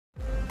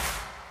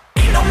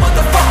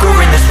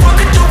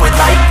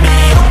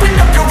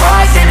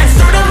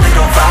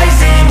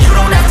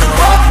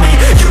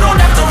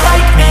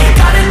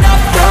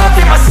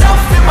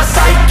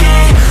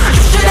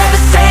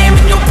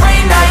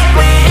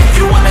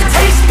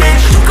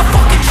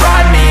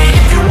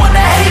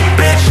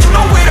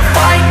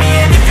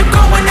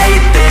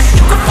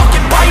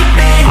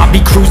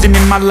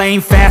my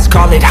lane fast,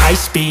 call it high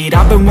speed.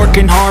 I've been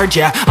working hard,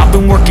 yeah, I've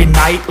been working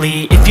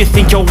nightly. If you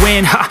think you'll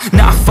win, ha,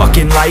 not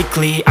fucking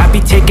likely. I be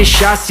taking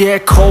shots, yeah,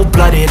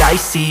 cold-blooded,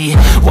 icy.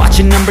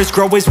 Watching numbers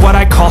grow is what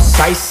I call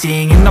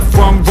sightseeing. In the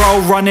front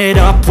row, run it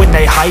up when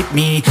they hype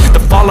me. The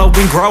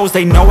following grows,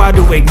 they know how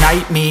to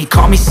ignite me.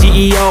 Call me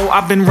CEO,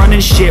 I've been running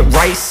shit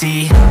right,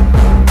 see.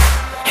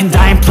 And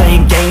I ain't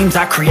playing games,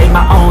 I create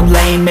my own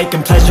lane,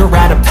 making pleasure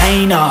out of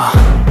pain,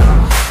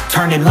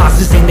 turning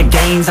losses into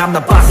gains. I'm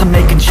the boss, I'm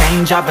making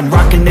change. I've been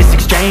rocking this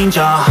exchange,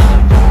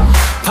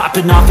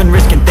 popping off and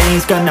risking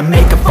things. Gonna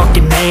make a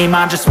fucking name,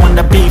 I just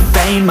wanna be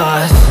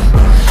famous.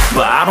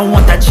 But I don't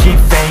want that cheap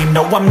fame,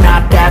 no, I'm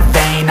not that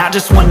vain. I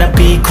just wanna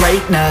be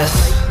greatness.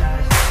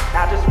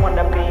 I just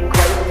wanna be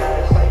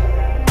greatness.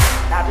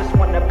 I just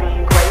wanna be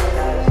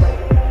greatness.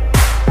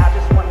 I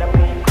just wanna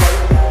be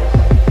greatness.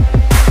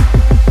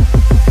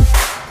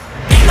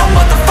 Ain't no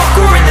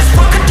motherfucker in this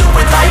world could do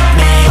it like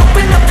me.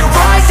 Open up your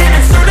eyes and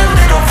insert a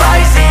little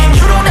rising.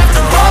 You don't have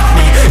to love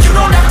me, you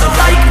don't have to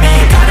like me.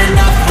 Got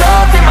enough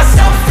love in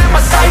myself, in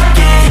my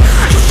psyche.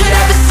 You should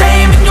have the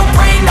same in your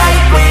brain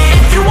nightly.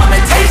 If you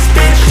wanna taste,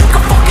 bitch, you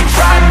can fucking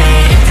try me.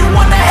 If you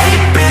wanna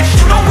hate, bitch,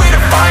 you know where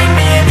to find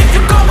me. And if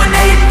you go and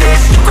hate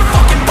this, you can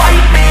fucking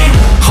bite me.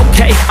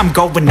 Okay, I'm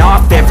going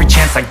off every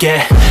chance I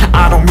get.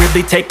 I don't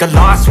really take a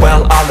loss,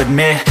 well, I'll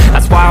admit.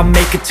 That's why I'll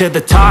make it to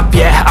the top,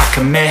 yeah, I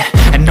commit.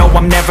 And no,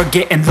 I'm never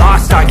getting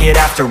lost, I get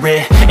after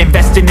it.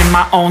 Investing in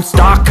my own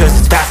stock, cause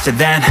it's faster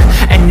than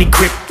any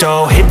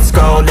crypto hits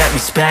go, let me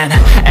spend.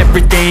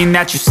 Everything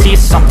that you see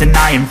is something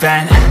I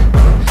invent.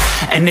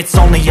 And it's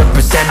only a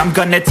percent. I'm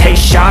gonna take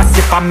shots.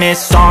 If I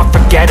miss all,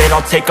 forget it.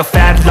 I'll take a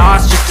fat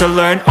loss just to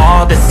learn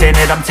all that's in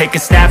it. I'm taking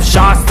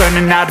snapshots,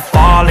 learning how to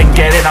fall and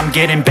get it. I'm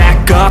getting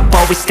back up,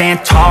 always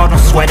stand tall, don't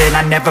sweat it.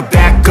 I never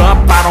back up,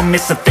 I don't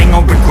miss a thing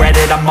or regret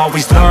it. I'm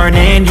always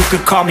learning, you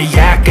could call me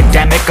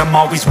academic. I'm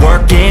always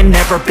working,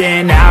 never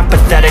been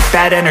apathetic.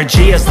 Bad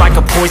energy is like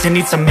a poison,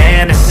 needs some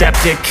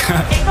antiseptic.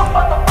 Ain't no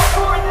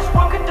motherfucker in this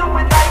world could do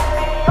it like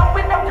me.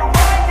 Open up your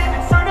eyes and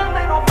insert a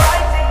little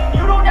rising.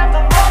 You don't have to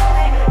love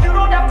me, you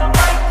don't have to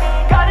like me.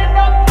 Got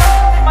enough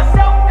love in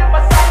myself, in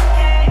my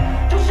psyche.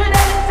 You should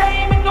have the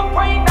same in your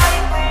brain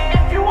nightly.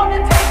 If you wanna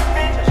take,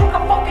 bitch, you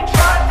can fucking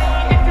try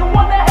me. If you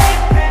wanna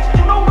hate, bitch,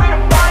 you know where to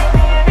find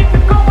me. And if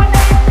you go and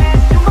hate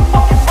this, you can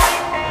fucking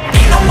fight me.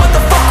 Ain't no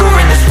motherfucker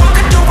in this world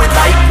could do it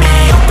like me.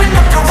 Open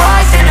up your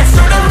eyes and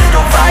insert a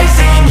little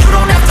rising. You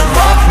don't have to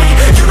love me,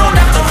 you don't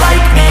have to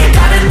like me.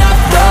 Got enough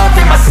love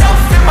in myself,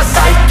 in my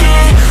psyche.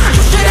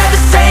 You should have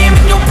the same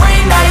in your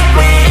brain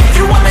nightly. If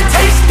you wanna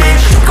taste,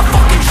 bitch, you can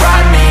fucking try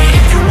me.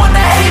 If you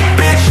wanna hate,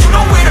 bitch, you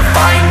know where to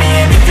find me.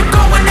 And if you go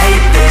and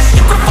hate this,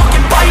 you can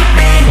fucking bite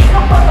me. Ain't no motherfucker in this world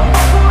can do it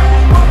like me.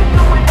 Open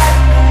up your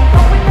eyes and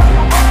insert a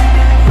little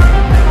rising. You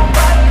don't have to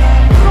love me,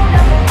 you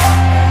don't have to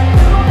like me.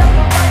 Got enough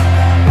love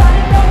in myself.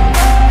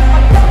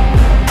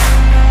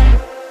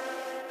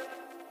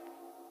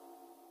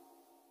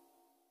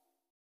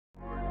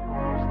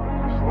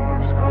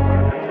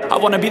 I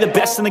wanna be the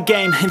best in the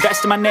game,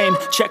 invest in my name.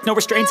 Check no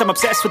restraints, I'm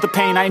obsessed with the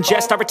pain. I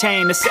ingest, I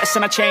retain, assess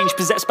and I change.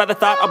 Possessed by the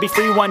thought I'll be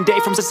free one day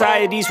from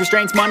society's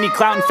restraints. Money,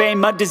 clout and fame,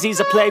 mud,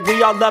 disease, a plague.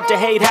 We all love to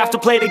hate, have to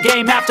play the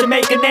game, have to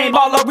make a name.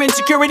 All our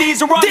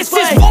insecurities are on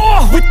display. This is war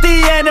with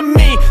the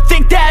enemy,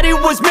 think that it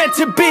was meant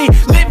to be.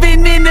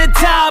 Living in a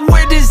time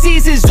where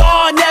disease is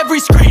on every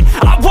screen.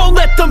 I won't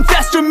let them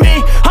fester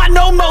me, I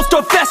know most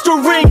are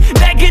festering.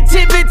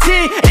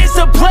 Negativity is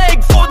a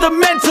plague for the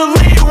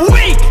mentally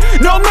weak.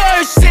 No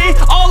mercy,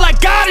 all I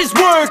got is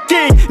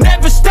working.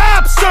 Never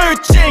stop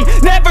searching,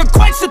 never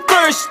quench the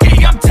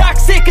thirsty. I'm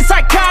toxic and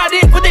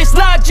psychotic, with this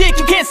logic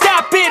you can't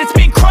stop it. It's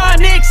been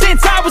chronic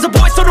since I was a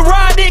boy, so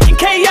neurotic and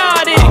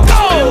chaotic. I'm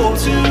built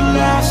to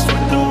last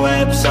with the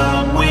webs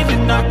I'm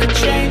weaving. I could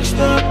change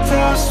the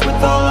past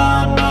with all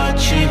I'm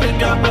achieving.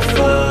 Got my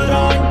foot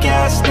on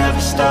gas,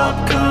 never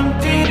stop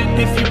competing.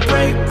 If you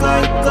break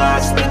like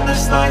glass, then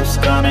this life's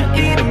gonna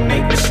eat 'em.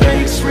 Make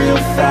mistakes real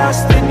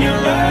fast, then you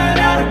learn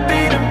how to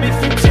beat 'em. If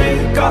you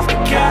take off the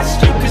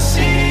cast, you can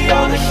see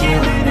all the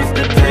healing. If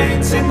the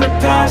pain's in the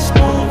past,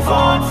 move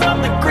on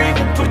from the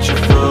grieving. Put your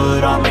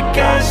foot on the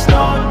gas,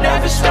 no,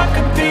 never stop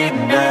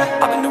competing,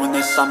 yeah. I've been doing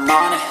this, I'm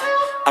on it,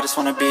 I just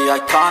wanna be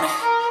iconic.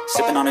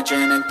 Sipping on a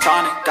gin and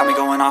tonic, got me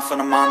going off when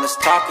I'm on this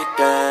topic,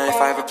 yeah.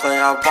 If I ever play,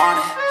 I want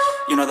it,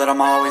 you know that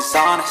I'm always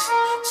honest.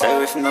 Stay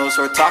away from those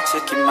who are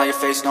toxic, keep them out your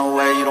face, no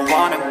way, you don't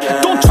want them, yeah.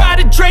 Don't try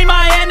to drain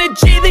my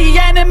energy, the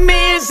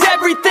enemy is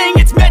everything.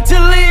 It's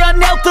mentally,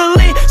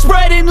 unhealthily,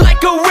 spreading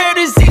like a rare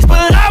disease.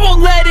 But I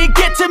won't let it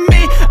get to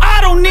me, I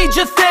don't need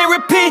your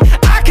therapy.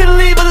 I can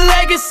leave a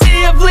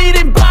legacy of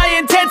leading by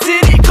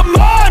intensity. Come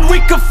on, we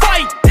can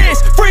fight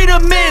this,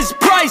 freedom is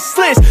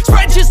priceless.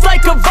 Spread just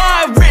like a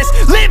virus,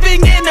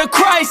 living in a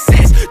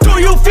crisis.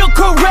 Do you feel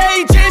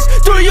courageous?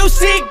 Do you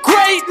seek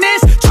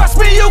greatness? Trust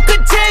me, you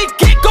can take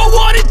it, go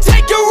on and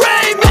take your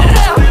aim,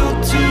 yeah. I'm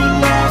built to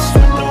last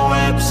with the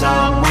webs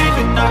I'm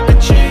weaving. I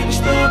could change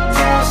the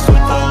past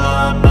with all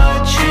I'm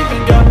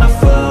achieving. Got my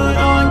foot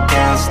on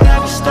gas,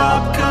 never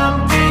stop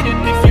competing.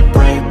 If you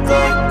break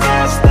like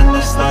glass, then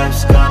this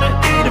life's gonna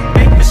eat 'em.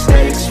 Make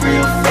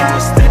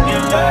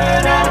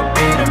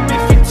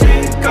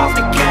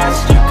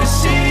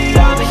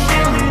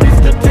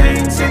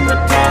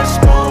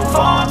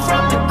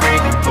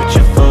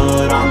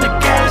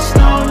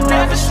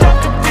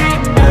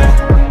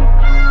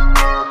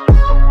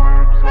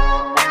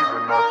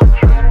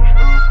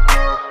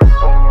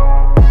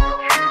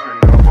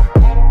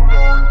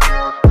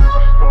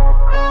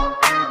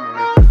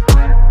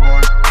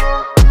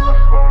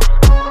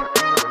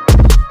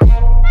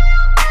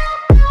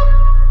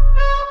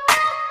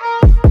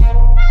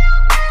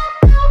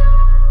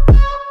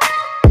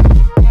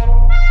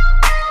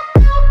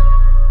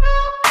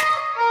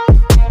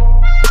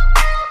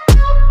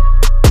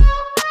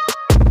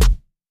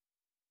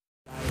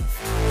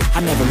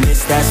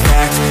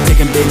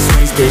big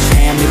swings, bitch,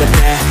 hand me the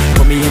bat.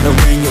 Put me in the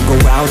ring, you'll go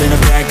out in a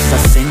bag. Cause I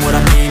sing what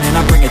I mean and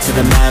I bring it to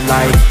the mad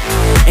light.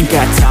 Ain't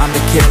got time to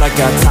kill, I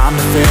got time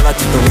to feel. I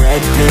took the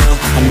red pill,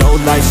 I know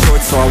life's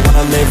short so I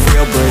wanna live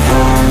real. But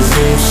how's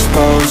it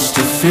supposed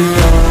to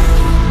feel?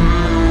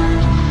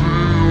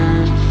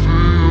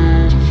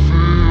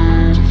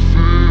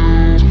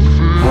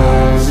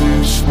 How's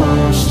it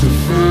supposed to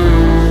feel?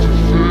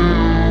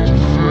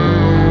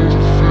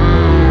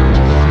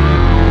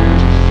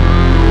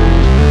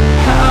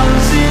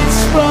 How's it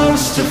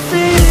supposed to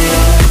feel?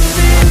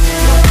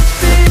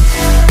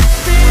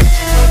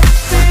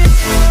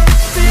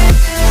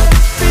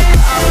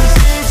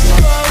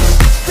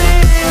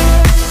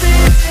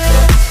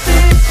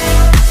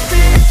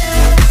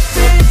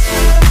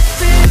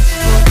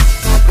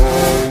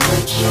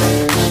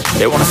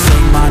 They wanna say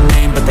my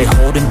name, but they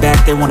holding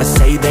back. They wanna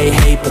say they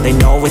hate, but they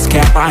know it's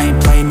cap. I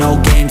ain't play no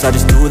games, I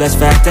just do, that's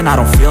fact. And I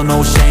don't feel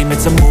no shame,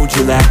 it's a mood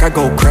you lack. I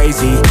go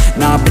crazy,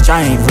 nah bitch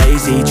I ain't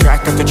lazy.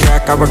 Track after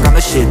track, I work on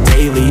the shit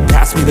daily.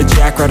 Pass me the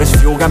jack, right as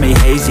fuel, got me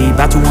hazy.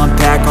 About to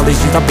unpack all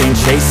these things I've been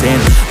chasing.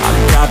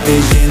 I've got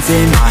visions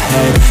in my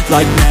head,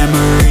 like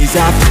memories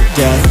after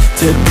death.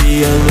 To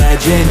be a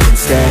legend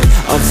instead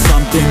of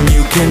something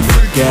you can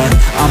forget.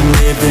 I'm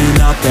living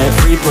up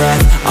every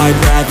breath, I'd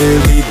rather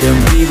lead than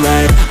be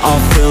led. I'll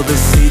fill the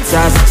seats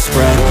as I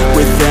spread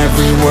with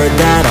every word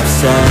that I've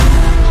said.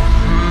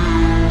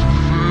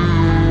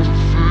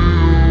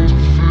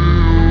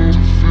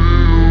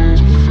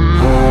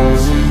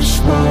 How's it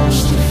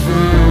supposed to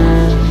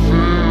feel?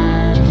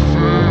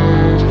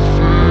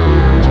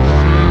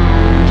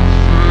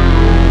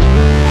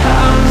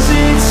 How's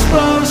it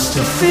supposed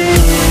to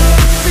feel?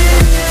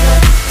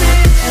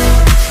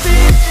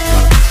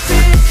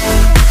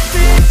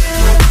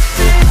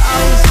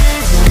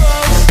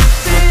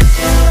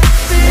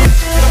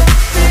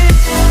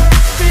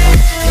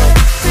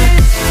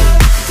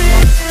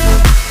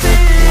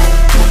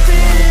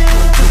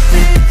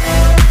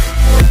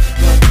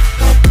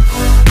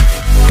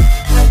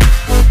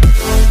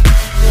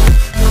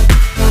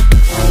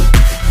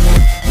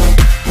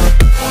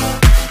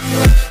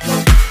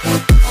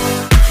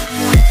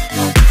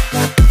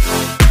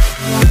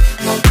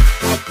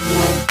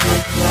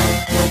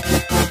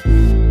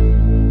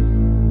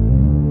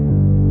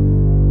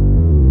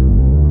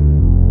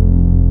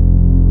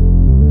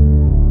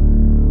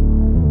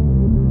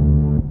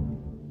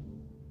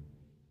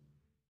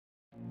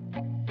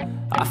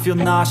 I feel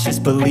nauseous,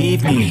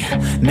 believe me.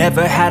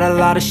 Never had a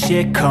lot of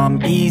shit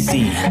come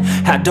easy.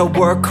 Had to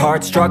work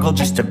hard, struggle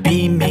just to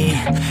be me.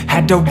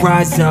 Had to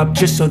rise up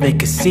just so they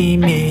could see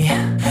me.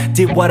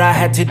 Did what I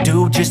had to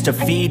do just to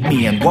feed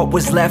me. And what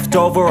was left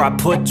over I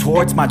put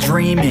towards my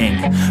dreaming.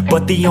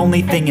 But the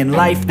only thing in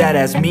life that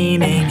has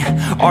meaning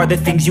are the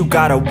things you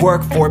gotta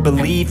work for,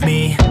 believe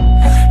me.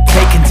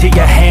 Take into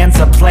your hands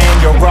a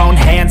plan, your own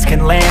hands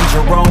can land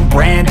your own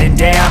brand. And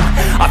damn,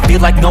 I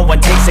feel like no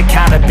one takes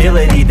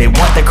accountability. They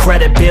want the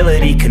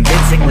credibility,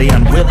 convincingly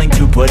unwilling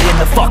to put in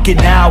the fucking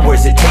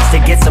hours it takes to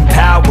get some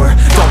power.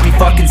 Don't be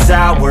fucking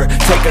sour,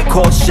 take a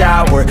cold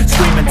shower.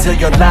 Scream until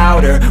you're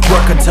louder,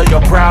 work until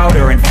you're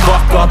prouder. And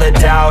fuck all the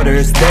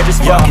doubters, they're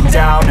just fucking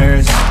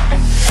downers.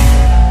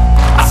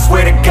 I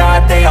swear to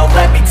God they all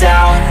let me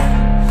down.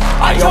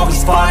 I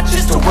always fought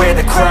just to wear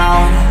the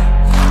crown.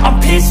 I'm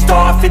pissed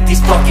off at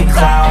these fucking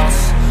clowns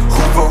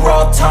who were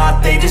all taught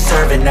they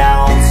deserve an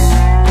ounce.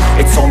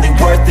 It's only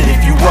worth it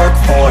if you work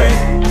for it.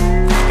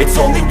 It's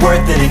only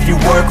worth it if you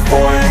work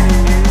for it.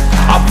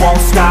 I won't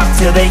stop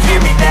till they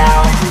hear me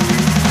now.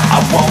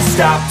 I won't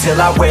stop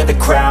till I wear the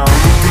crown.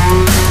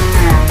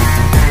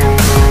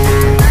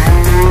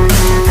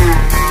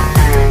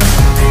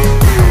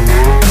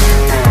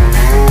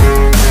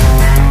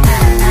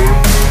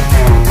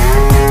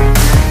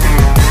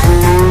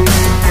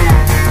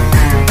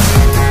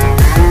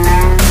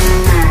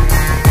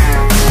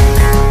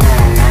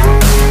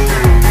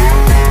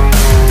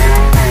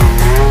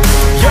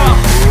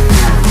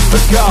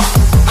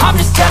 I'm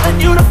just telling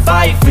you to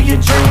fight for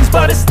your dreams,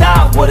 but it's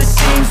not what it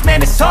seems.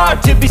 Man, it's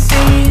hard to be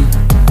seen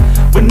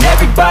when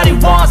everybody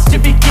wants to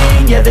be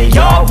king. Yeah, they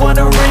all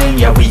wanna ring,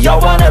 yeah, we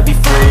all wanna be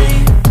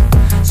free.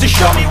 So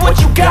show me what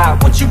you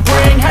got, what you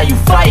bring, how you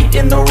fight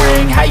in the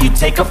ring, how you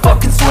take a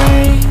fucking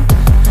swing.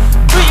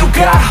 Do you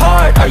got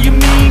heart, are you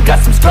mean? Got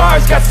some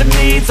scars, got some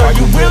needs, are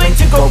you willing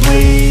to go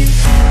bleed?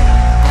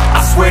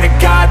 I swear to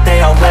God they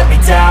all let me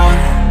down.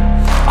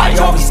 I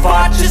always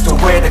fought just to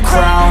wear the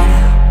crown.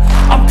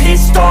 I'm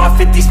pissed off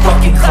at these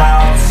fucking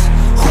clowns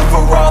who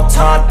were all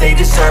taught they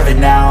deserve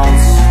an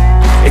ounce.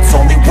 It's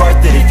only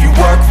worth it if you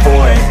work for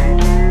it.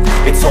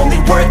 It's only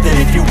worth it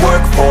if you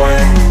work for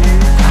it.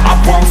 I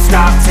won't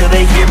stop till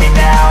they hear me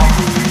now.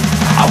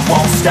 I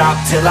won't stop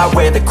till I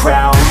wear the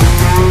crown.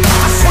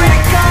 I swear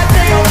to God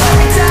they all let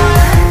me down.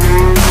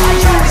 I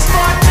always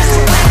fought just to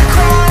wear the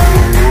crown.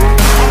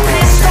 I'm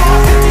pissed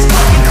off at these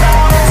fucking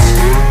clowns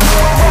who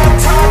were all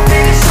taught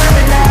they deserve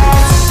an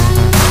ounce.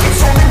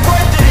 It's only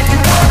worth it if you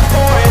work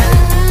for it.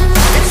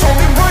 It's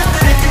only worth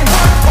it if you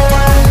work for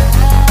it.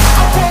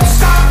 I won't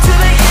stop till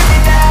they hear me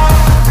now.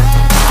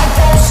 I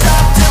won't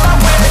stop till I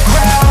wear the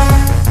crown.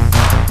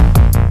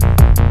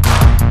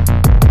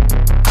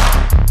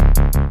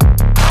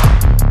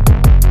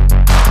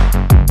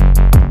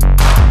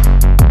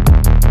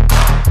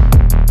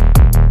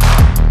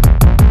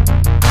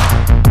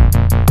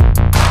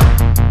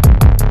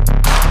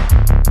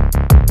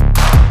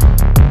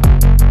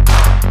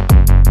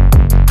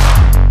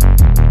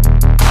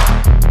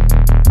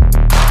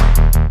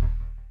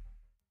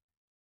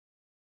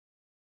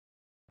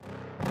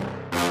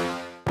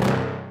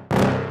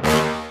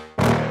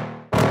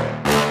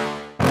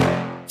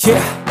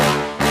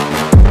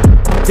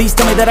 yeah. Please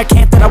tell me that I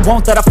can't, that I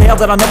won't, that I fail,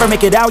 that I'll never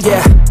make it out,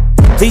 yeah.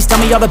 Please tell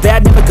me all the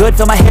bad, never good,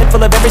 fill my head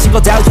full of every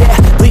single doubt, yeah.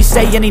 Please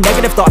say any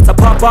negative thoughts, I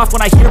pop off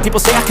when I hear people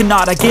say I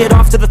cannot. I get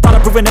off to the thought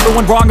of proving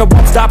everyone wrong, I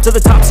won't stop to the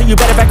top, so you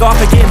better back off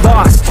and get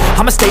lost.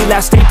 I'ma stay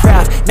loud, stay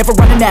proud, never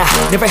running out,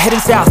 never heading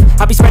south.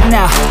 I'll be spreading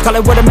out, call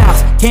it word of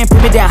mouth, can't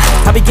put me down,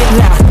 I'll be getting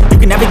loud. You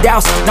can have your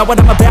doubts, not what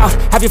I'm about,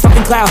 have your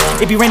fucking clout.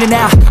 It be raining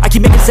now, I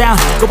keep making sound,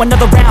 go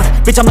another round,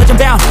 bitch I'm legend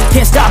bound,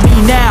 can't stop me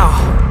now.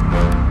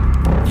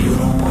 You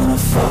don't wanna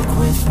fuck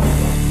with me,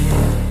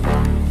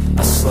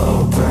 a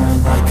slow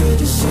burn like a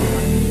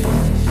disease.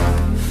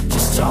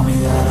 Just tell me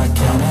that I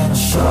can and I'll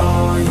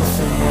show you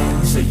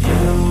things that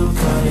you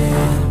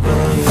couldn't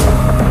believe.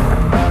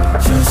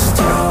 Just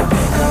tell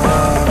me that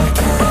I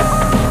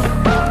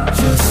can.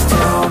 Just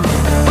tell me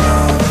that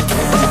I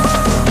can.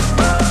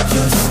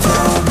 Just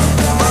tell me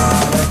that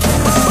I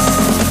can.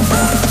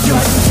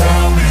 Just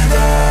tell me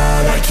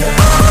that I can.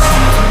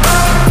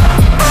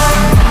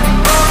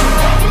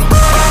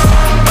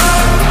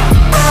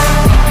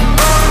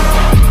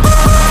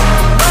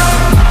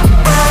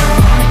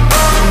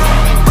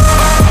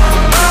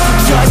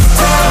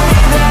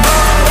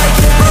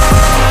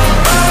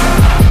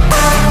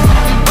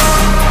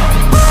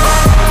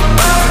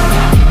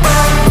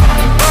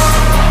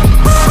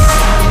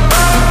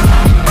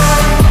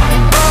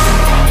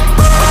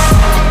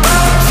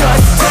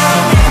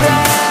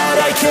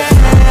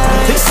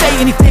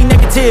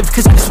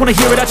 Cause I just wanna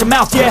hear it out your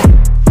mouth, yeah.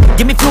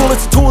 Give me fuel,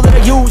 it's a tool that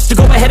I use to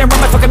go ahead and run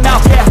my fucking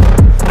mouth, yeah.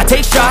 I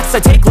take shots, I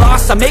take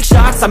loss, I make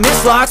shots, I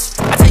miss lots.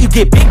 That's how you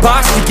get big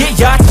box, you get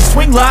yachts, you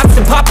swing lots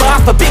and pop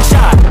off a big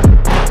shot.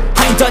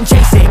 I ain't done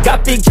chasing,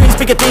 got big dreams,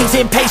 bigger things,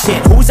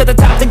 impatient. Who's at the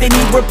top think they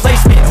need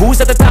replacement?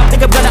 Who's at the top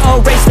think I'm gonna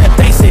erase them?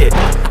 Face it,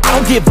 I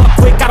don't give up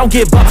quick, I don't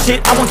give up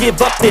shit, I won't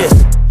give up this.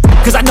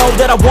 Cause I know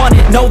that I want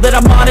it, know that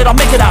I'm on it, I'll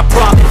make it, I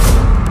promise.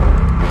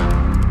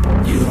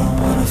 You don't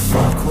wanna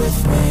fuck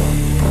with me,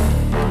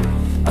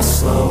 a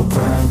slow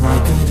burn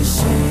like a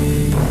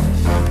disease.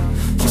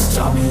 Just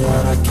tell me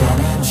that I can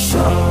and I'll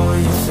show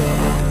you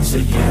things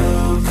that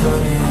you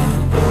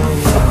couldn't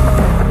believe.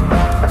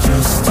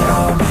 Just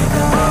tell me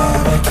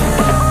that I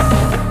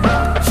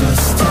can.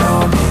 Just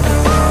tell me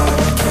that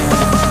I can.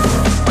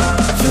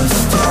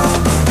 Just tell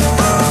me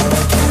that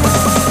I can.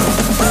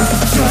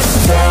 Just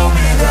tell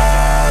me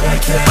that I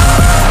can.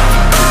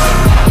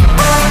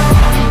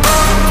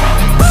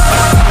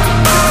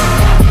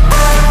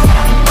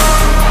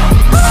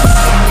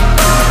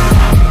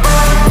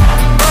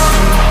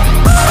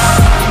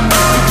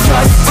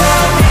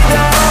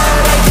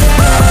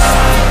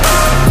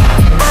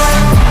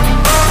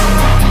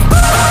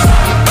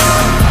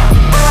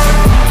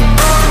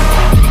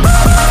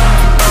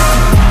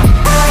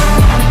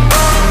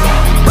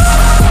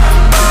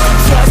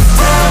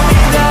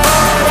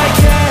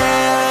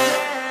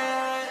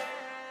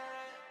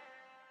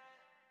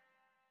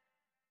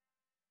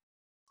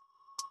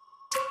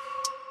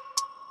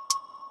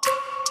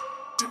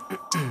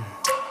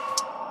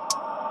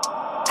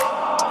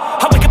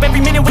 I wake up every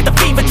minute with the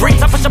fever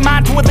dreams. I push my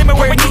mind to a limit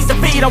where it needs to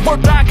feed. I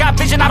work blind, got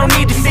vision I don't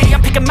need to see.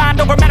 I'm picking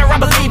mind over matter, I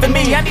believe in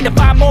me. I need to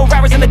find more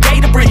hours in the day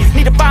to breathe.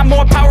 Need to find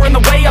more power in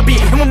the way I be.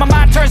 And when my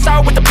mind turns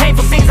sour with the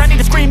painful scenes, I need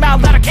to scream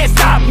out loud, I can't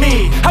stop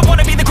me. I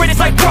wanna be the greatest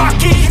like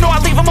Rocky. You know I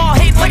leave them all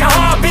hating like a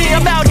hobby.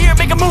 I'm out here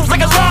making moves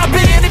like a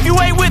lobby. And if you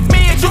ain't with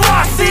me, it's your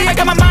loss, see. I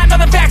got my mind on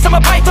the facts, I'm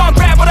a python,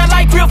 grab what I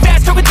like real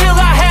fast. Choke until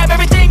I have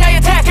everything I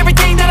attack,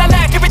 everything that I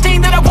lack,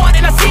 everything that I want,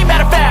 and I see,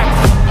 matter of fact.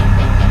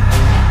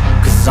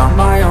 Cause I'm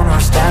my own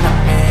worst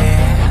enemy,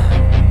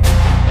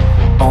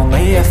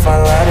 only if I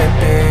let it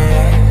be.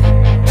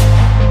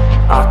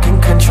 I can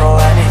control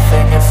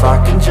anything if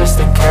I can just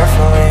think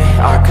carefully.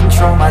 I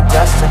control my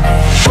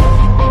destiny.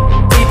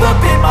 Deep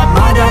up in my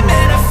mind I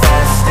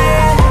manifest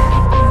it.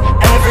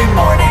 Every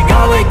morning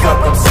I wake up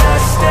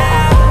obsessed,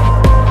 and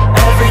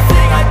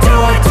everything I do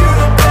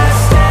the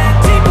best. And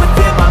deep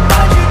within my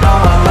mind you know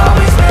I'll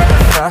always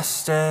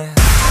manifest it.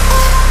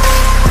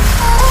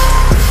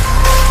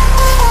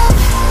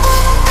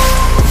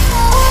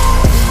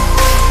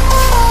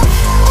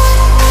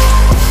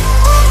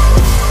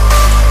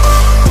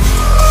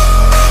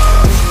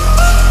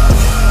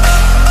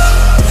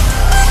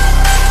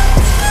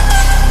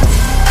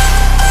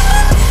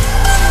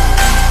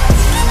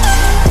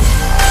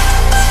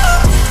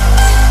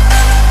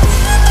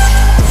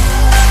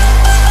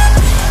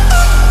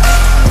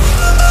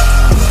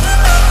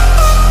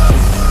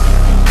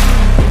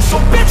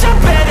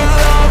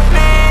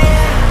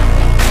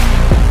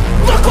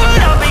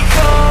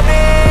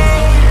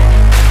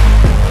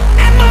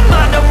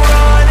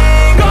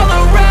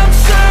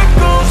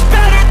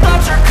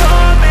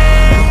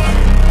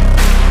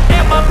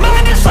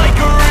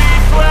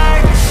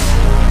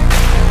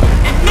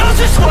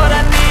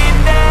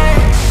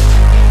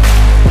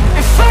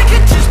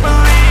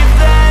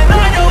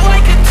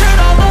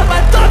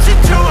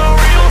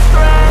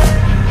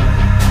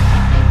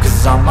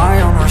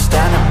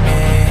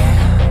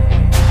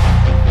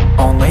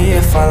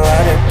 If I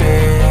let it be,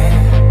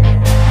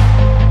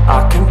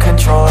 I can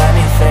control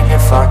anything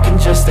if I can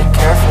just think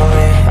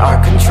carefully. I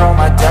control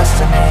my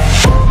destiny.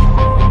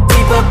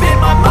 Deep up in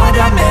my mind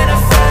I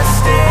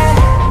manifest it.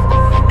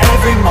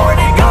 Every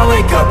morning I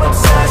wake up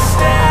obsessed,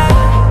 and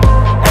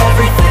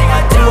everything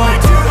I do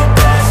the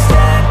best.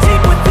 And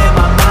deep within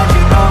my mind,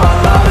 you know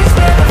I'll always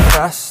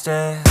manifest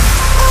it.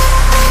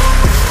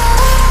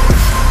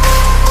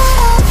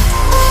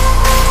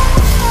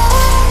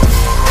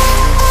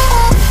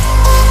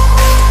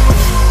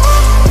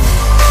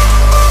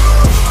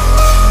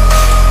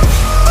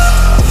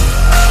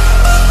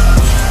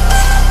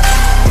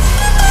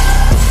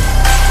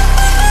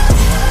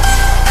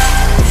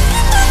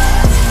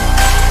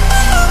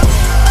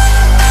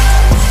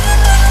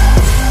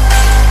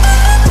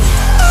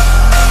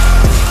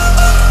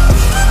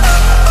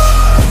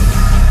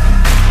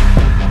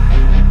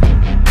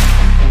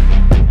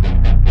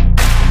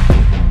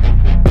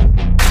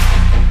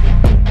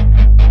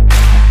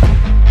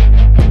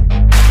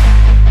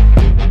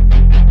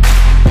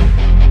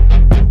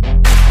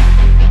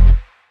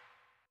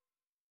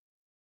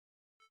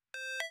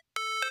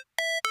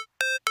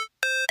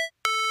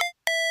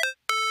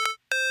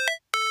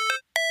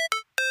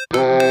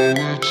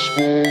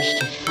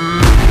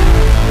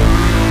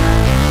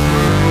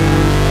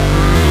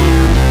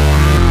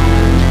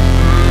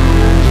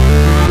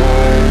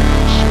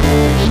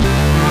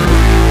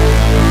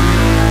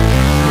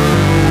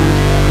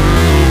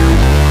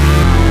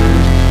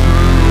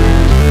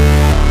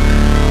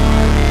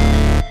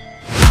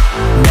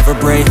 Never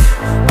break,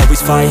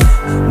 always fight,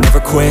 never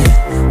quit,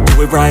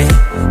 do it right,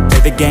 play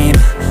the game,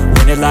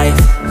 win it life,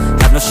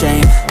 have no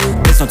shame,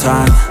 there's no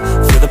time,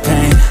 feel the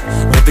pain,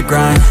 live the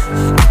grind,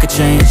 I could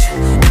change,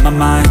 in my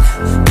mind,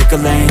 pick a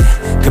lane,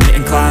 commit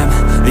and climb,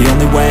 the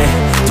only way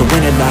to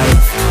win it life.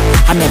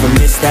 I never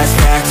miss, that's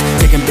fact,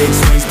 taking big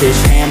swings, bitch,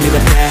 hand me the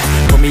bat,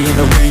 put me in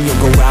the ring,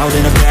 you'll go out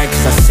in a bag,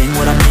 cause I sing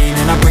what I mean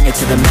and I bring it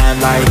to the mad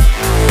light.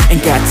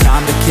 Ain't got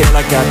time to kill,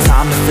 I got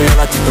time to feel,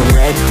 I took the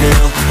red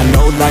pill, I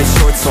know life's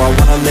short so I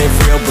wanna live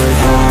real, but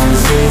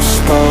how's it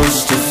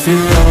supposed to feel?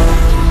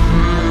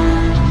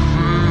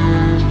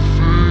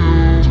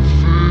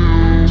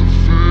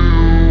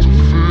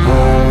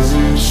 How's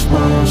it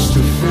supposed to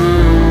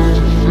feel?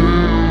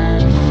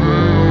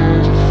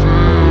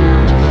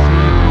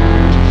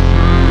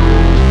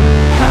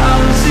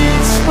 How's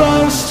it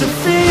supposed to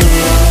feel?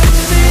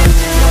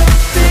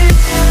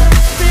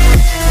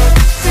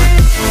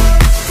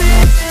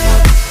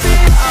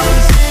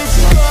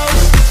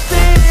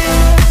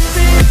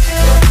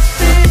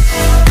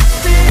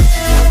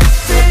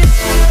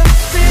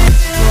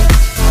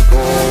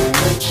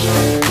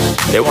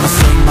 They wanna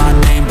sing my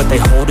name, but they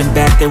holding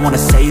back. They wanna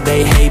say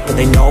they hate, but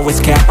they know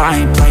it's cap. I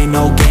ain't play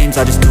no games,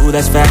 I just do,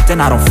 that's fact.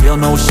 And I don't feel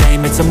no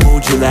shame, it's a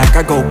mood you lack.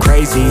 I go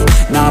crazy,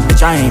 nah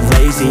bitch I ain't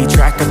lazy.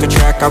 Track after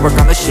track, I work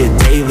on the shit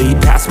daily.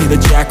 Pass me the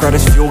jack, right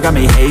as fuel, got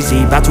me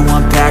hazy. About to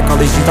unpack all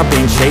these things I've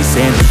been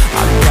chasing.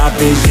 I've got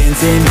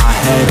visions in my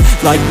head,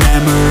 like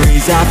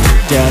memories after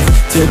death.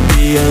 To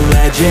be a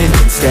legend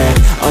instead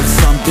of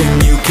something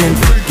you can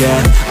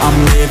forget. I'm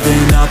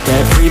living up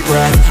every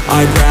breath,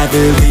 I'd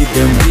rather lead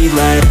than be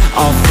led.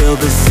 I'll fill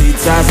the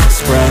seats as I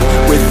spread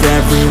with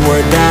every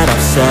word that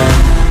I've said.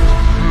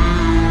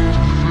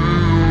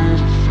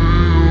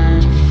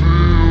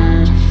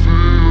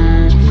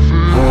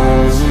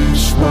 How's it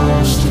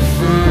supposed to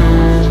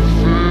feel?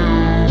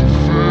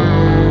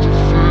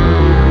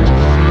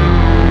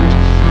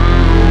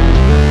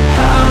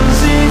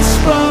 How's it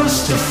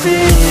supposed to feel?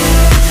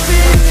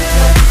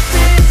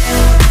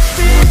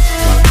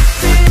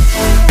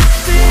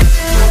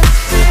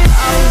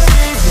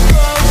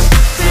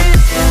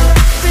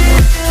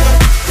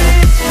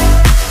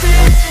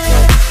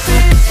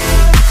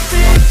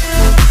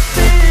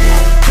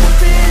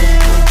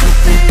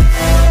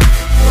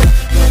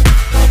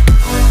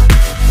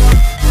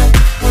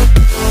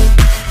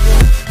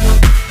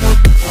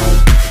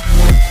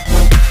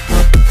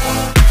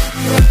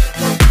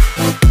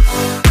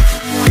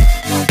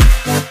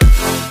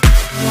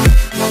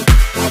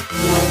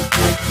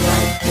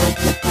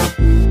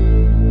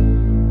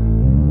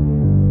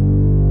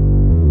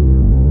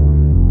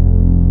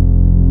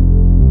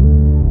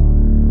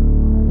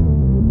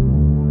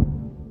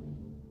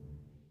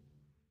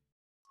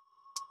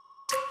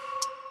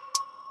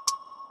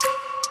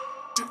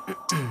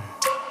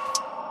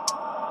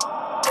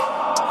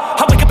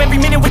 I wake up every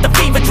minute with the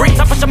fever dreams.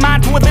 I push my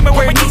mind to a limit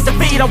where it needs to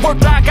be. I work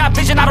blind, got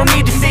vision I don't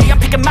need to see. I'm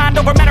picking mind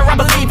over matter, I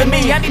believe in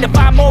me. I need to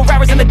find more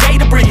hours in the day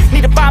to breathe.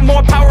 Need to find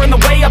more power in the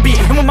way I be.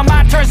 And when my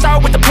mind turns sour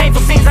with the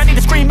painful scenes, I need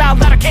to scream out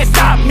loud, I can't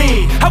stop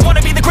me. I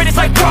wanna be the greatest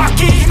like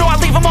Rocky. You know I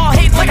leave them all